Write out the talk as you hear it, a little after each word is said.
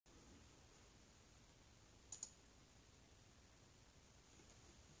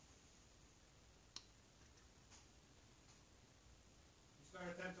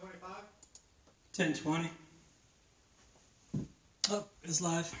10:20. Oh, it's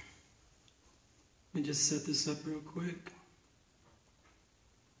live. Let me just set this up real quick.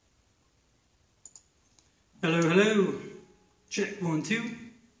 Hello, hello. Check 1, 2.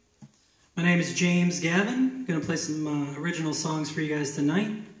 My name is James Gavin. I'm going to play some original songs for you guys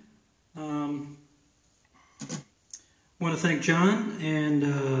tonight. I want to thank John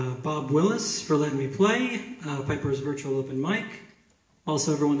and Bob Willis for letting me play, Piper's Virtual Open Mic,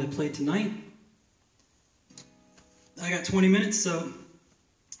 also everyone that played tonight. I got 20 minutes, so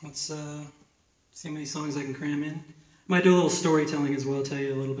let's see how many songs I can cram in. Might do a little storytelling as well, tell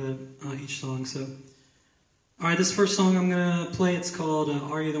you a little bit each song. So, all right, this first song I'm going to play, it's called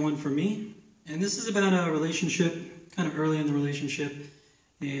Are You the One for Me? And this is about a relationship, kind of early in the relationship,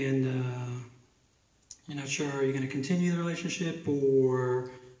 and you're not sure, are you going to continue the relationship or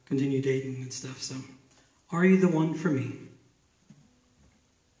continue dating and stuff. So, are you the one for me?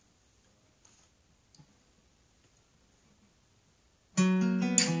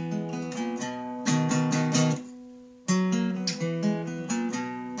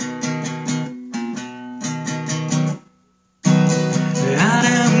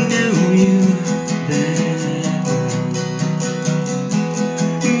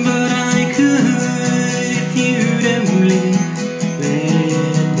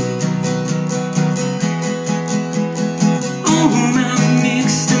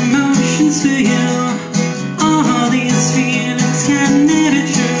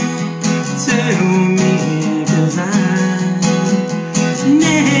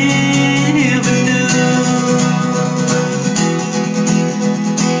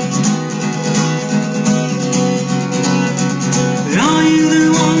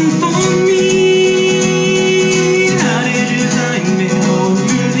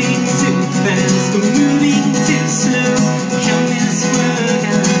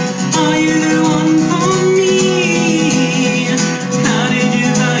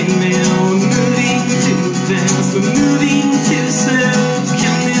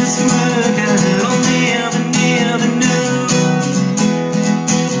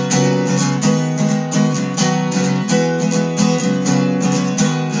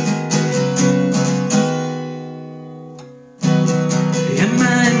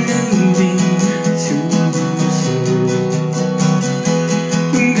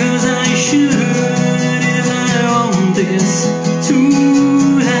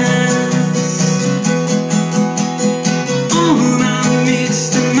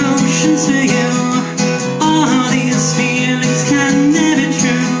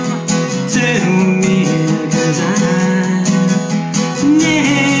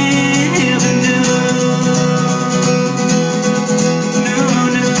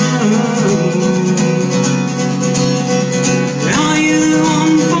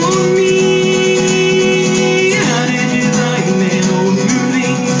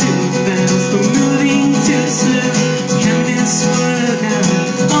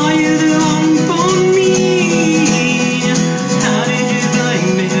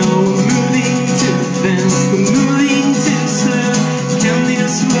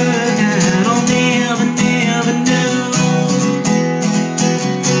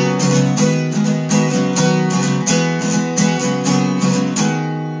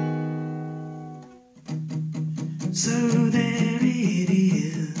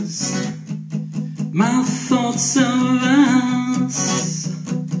 My thoughts of us,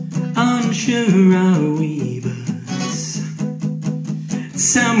 unsure are we, but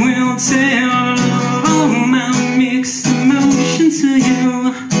time will tell. All my mixed emotions to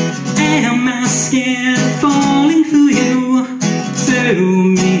you. Am I scared of falling for you? Tell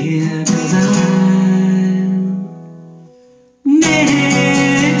me, 'cause I'll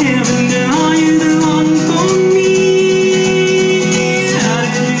never know. Are you the one for me? How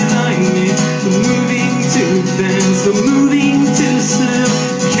did you like me? Moving too fast or moving too slow?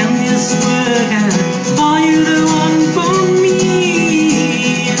 Can this work out? Are you the one for me?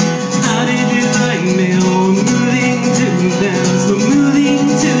 How did you like me? Oh, moving too fast or moving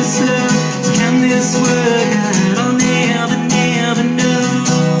too slow? Can this work out? I'll never, never know.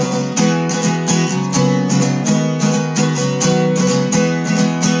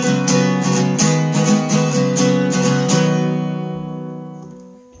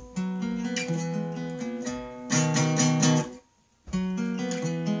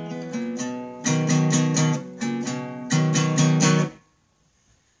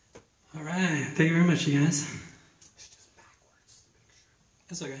 Thank you very much, you guys.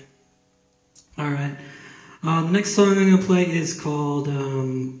 That's okay. Alright. The next song I'm going to play is called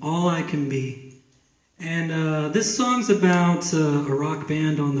All I Can Be. And this song's about a rock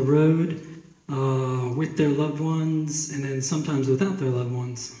band on the road. with their loved ones, and then sometimes without their loved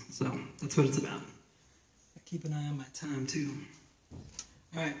ones. So that's what it's about. Keep an eye on my time too.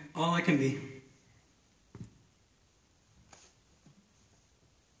 All right, All I Can Be.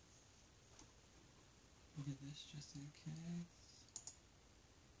 Look at this just in case.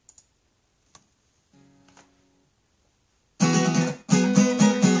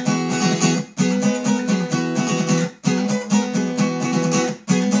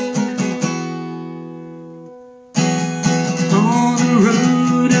 On the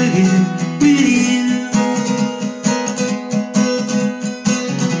road again with you,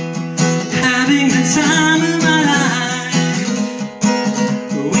 having the time of my life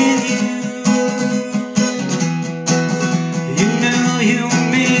with you. You know you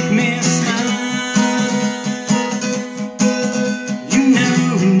make me smile. You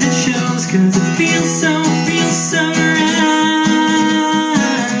know and it shows, 'cause it feels so right.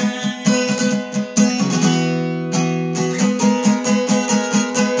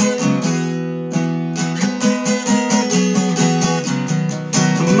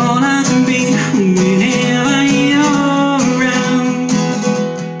 I'm all I can be whenever you're around.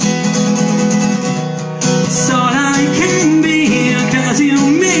 It's all I can be, 'cause you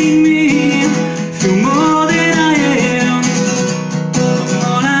make me feel more than I am. I'm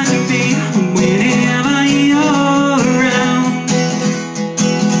all I can be whenever you're around.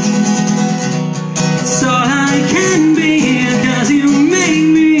 It's all I can be, 'cause you make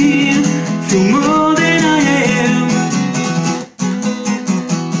me feel more than I am.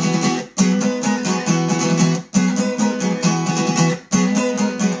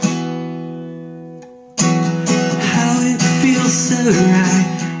 How it feels so right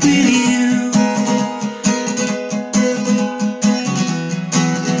with you.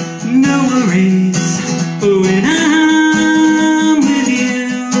 No worries when I'm with you.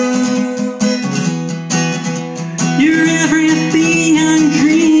 You're everything I'm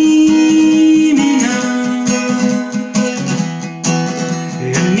dreaming of.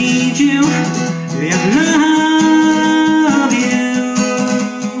 I need you, I love you.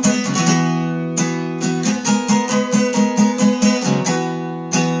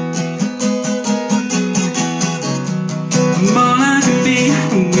 I'm all I can be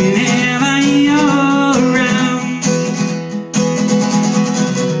whenever you're around.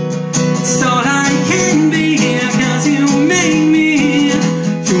 It's all I can be, 'cause you make me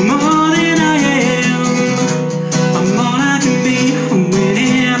feel more than I am. I'm all I can be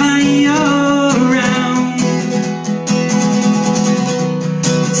whenever you're around.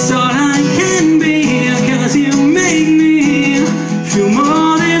 It's all I can be, 'cause you make me feel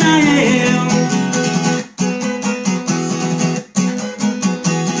more than I am.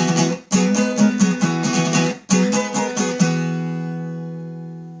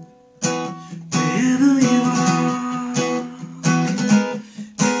 Wherever you are,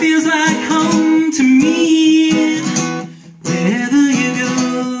 it feels like home to me. Wherever you go,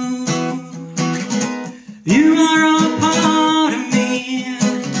 you are all part of me.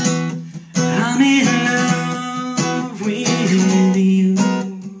 I'm in love with you.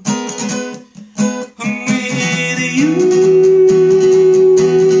 I'm with you,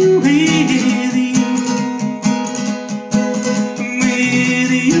 with you. I'm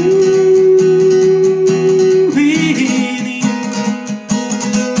with you, with you.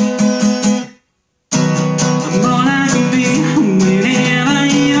 I'm all I can be whenever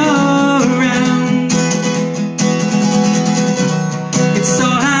you're around. It's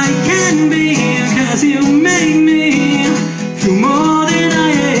all I can be, 'cause you make me feel more than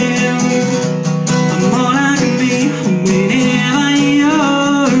I am. I'm all I can be whenever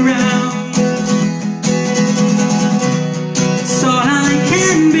you're around. It's all I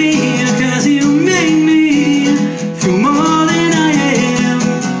can be, 'cause you make me feel more than I am.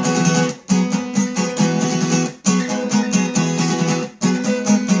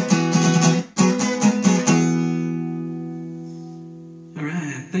 All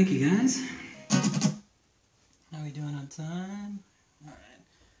right, thank you guys. How are we doing on time? All right,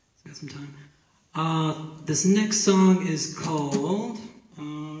 got some time. This next song is called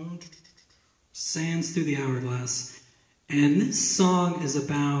Sands Through the Hourglass. And this song is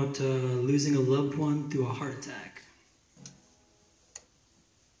about losing a loved one through a heart attack.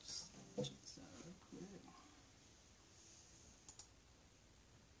 Check this out real quick.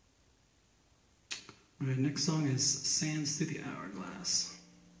 All right, next song is Sands Through the Hourglass.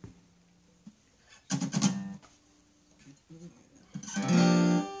 Here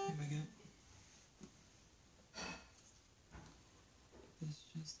we go. This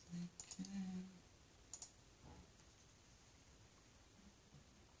just okay.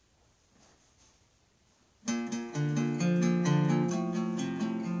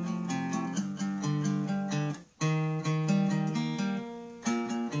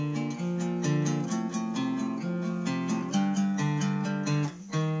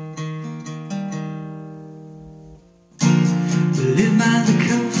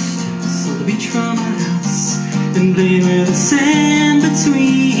 beach from our house and played with the sand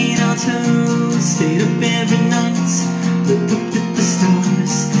between our toes. Stayed up every night, looked up at the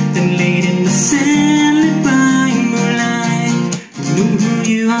stars, and laid in the sand lit by moonlight. You know who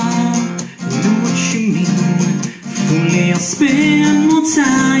you are, you know what you mean. If only I'll spend more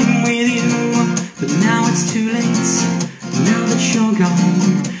time with you. But now it's too late, now that you're gone.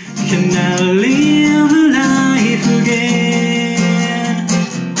 Can I live a life again?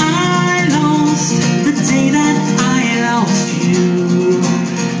 I lost the day that I lost you.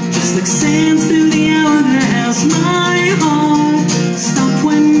 Just like sands through the hourglass, my heart stopped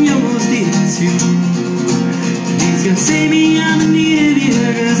when yours did too. Please God save me, I'm in need of you,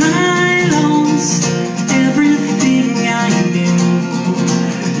 'cause I lost everything I knew.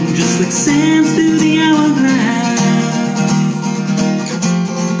 Just like sands through the hourglass.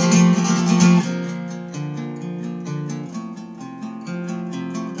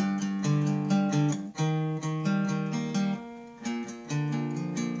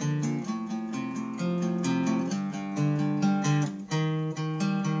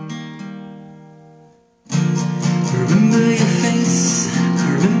 I remember your face, I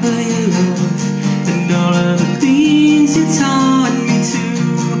remember your love, and all of the things you taught me to.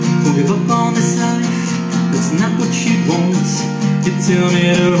 Won't give up on this life, that's not what you want. You tell me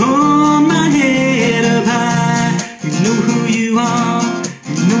to hold my head up high. You know who you are,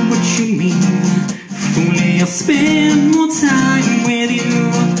 you know what you mean. If only I'll spend more time with you.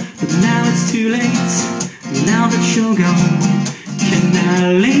 But now it's too late, now that you're gone. Can I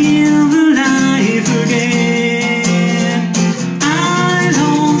live a life again? I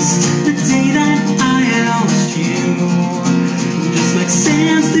lost the day that I lost you. Just like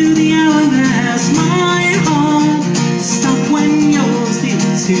sands through the hourglass, my heart stopped when yours did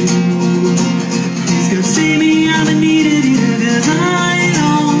too. Please God save me, I'm in need of you, 'cause I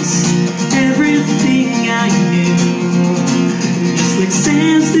lost everything I knew. Just like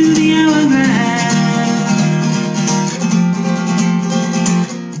sands through the hourglass.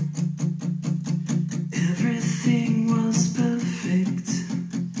 Everything was perfect,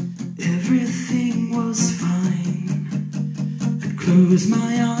 everything was fine. I'd close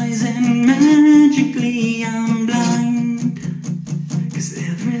my eyes and magically I'm blind. 'Cause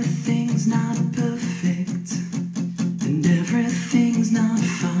everything's not perfect and everything's not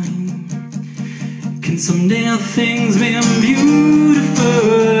fine. Can someday things be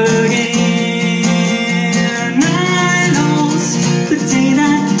beautiful again? I lost the day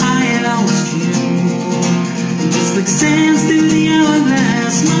that I lost you. Just like sands through the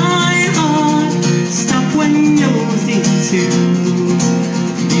hourglass, my heart stopped when yours did too.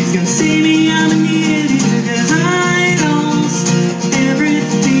 Please God save me, I'm in need of you, 'cause I lost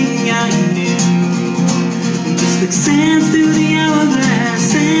everything I knew. Just like sands through the hourglass,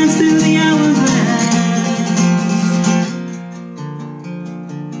 sands through the hourglass.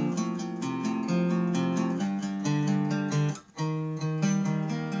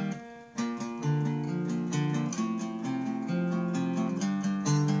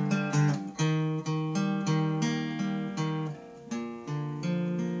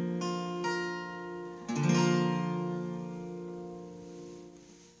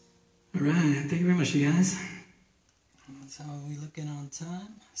 Alright, thank you very much, you guys. That's how we looking on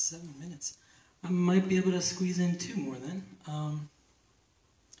time. 7 minutes. I might be able to squeeze in 2 more then.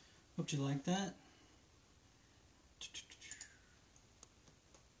 Hope you like that.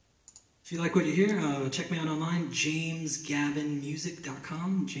 If you like what you hear, check me out online,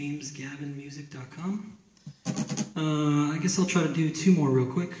 jamesgavinmusic.com, jamesgavinmusic.com. I guess I'll try to do 2 more real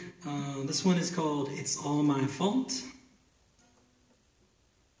quick. This one is called It's All My Fault.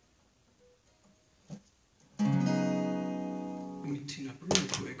 Let me tune up real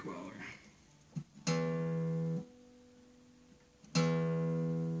quick while we're...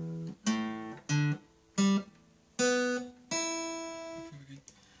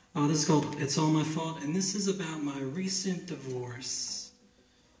 this is called It's All My Fault, and this is about my recent divorce.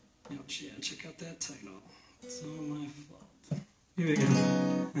 Oh, yeah, check out that title. It's all my fault. Here we go.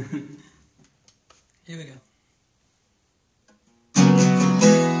 Here we go.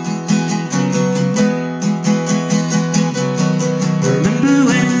 Remember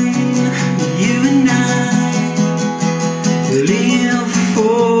when you and I lived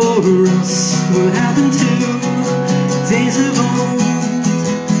for us? What happened to days of old?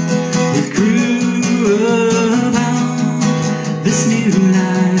 We grew about this new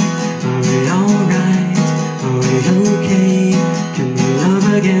life. Are we alright? Are we okay? Can we love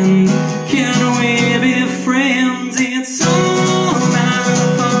again? Can we be friends? It's all my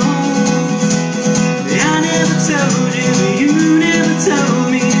fault. I never told you, you never told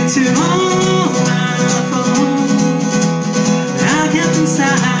me to hold.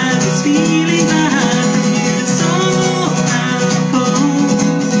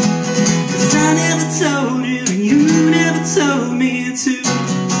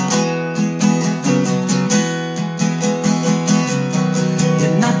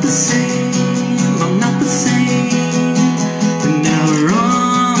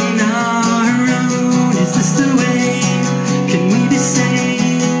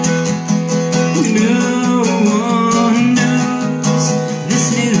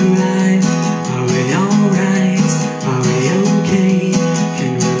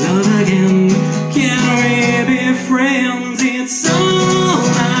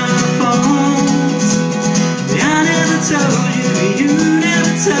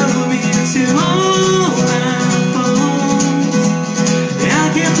 told me to hold my phone.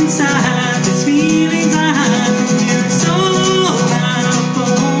 I kept inside these feelings I had from you. It's all my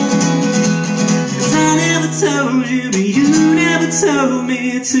fault, 'cause I never told you, but you never told me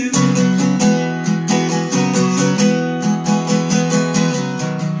to.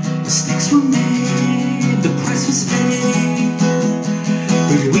 Mistakes were made, the price was paid,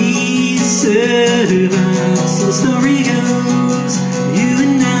 but we survived. So the story goes, you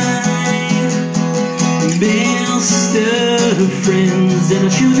and I, best of friends, and our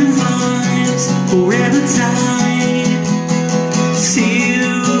children's lives forever tied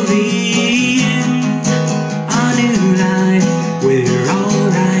till the end. Our new life, we're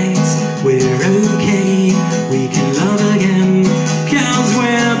alright, we're okay, we can love again, 'cause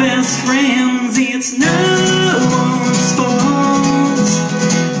we're best friends. It's no one's fault.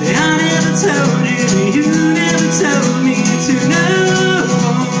 I never told you, you never told me to. No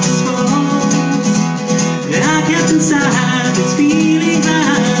one's fault. I kept inside these feelings I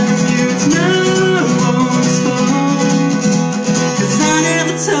had from you. It's no one's fault, 'cause I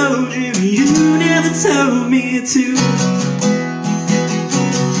never told you, you never told me to.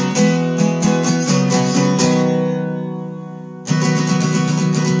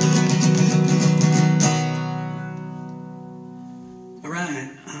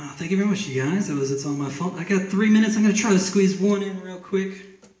 Thank you very much, you guys. It's all my fault. I got 3 minutes. I'm going to try to squeeze one in real quick,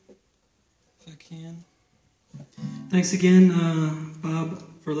 if I can. Thanks again, Bob,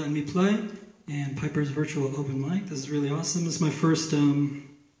 for letting me play, and Piper's Virtual Open Mic. This is really awesome. This is my first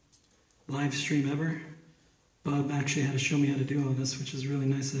live stream ever. Bob actually had to show me how to do all this, which is really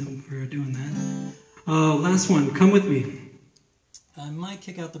nice of him for doing that. Last one. Come with me. I might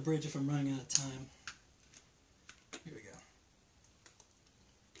kick out the bridge if I'm running out of time. Here we go.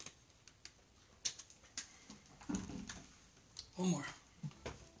 One more.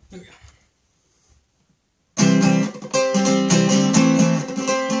 There we go.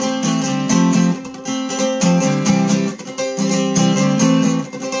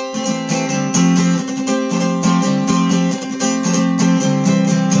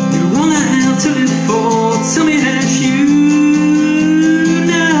 You're all I have to live for. Tell me that you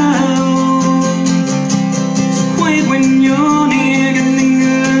know. It's quiet when you're near, got nothing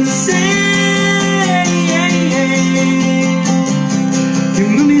good to say. You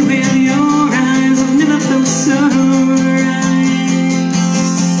move me with your eyes, I've never felt so right.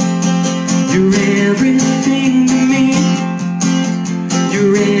 You're everything to me.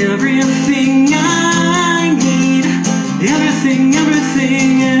 You're everything I need. Everything,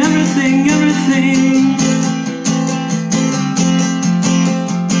 everything, everything, everything.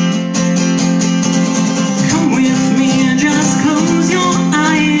 Come with me and just close your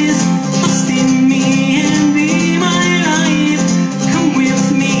eyes. Trust in me and be my life. Come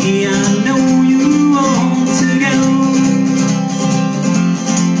with me, I know you want to go.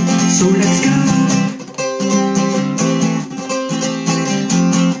 So let's go.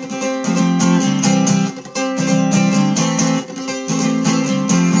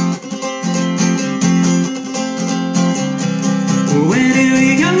 Where do we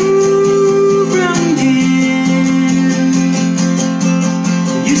go from here?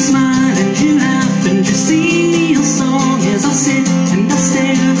 You smile and you laugh and you sing me a song as I sit and I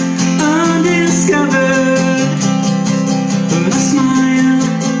stare undiscovered. But I smile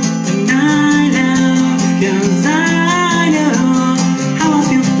and I laugh, 'cause I know how I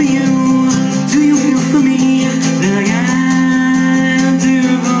feel for you. Do you feel for me like I do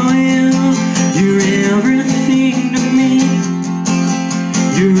for you? You're everything to me.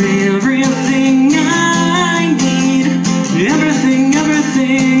 You're everything I need. Everything,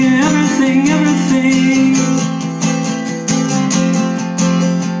 everything, everything, everything.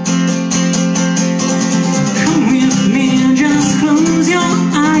 Come with me and just close your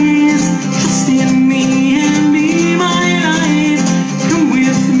eyes. Trust in me and be my life. Come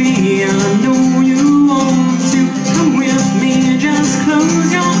with me, I know you want to. Come with me and just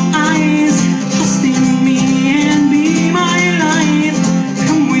close your eyes. Trust in me and be my life.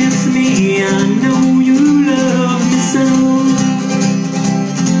 Come with me, I know you love me so.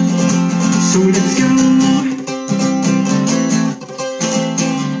 So let's go.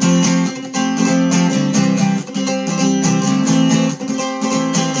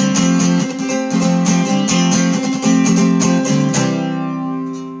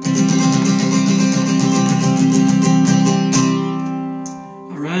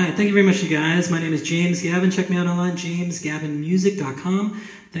 Alright, thank you very much, you guys. My name is James Gavin. Check me out online, jamesgavinmusic.com.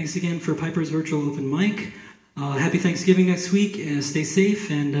 Thanks again for Piper's Virtual Open Mic. Happy Thanksgiving next week. Stay safe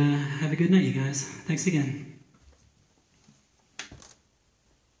and have a good night, you guys. Thanks again.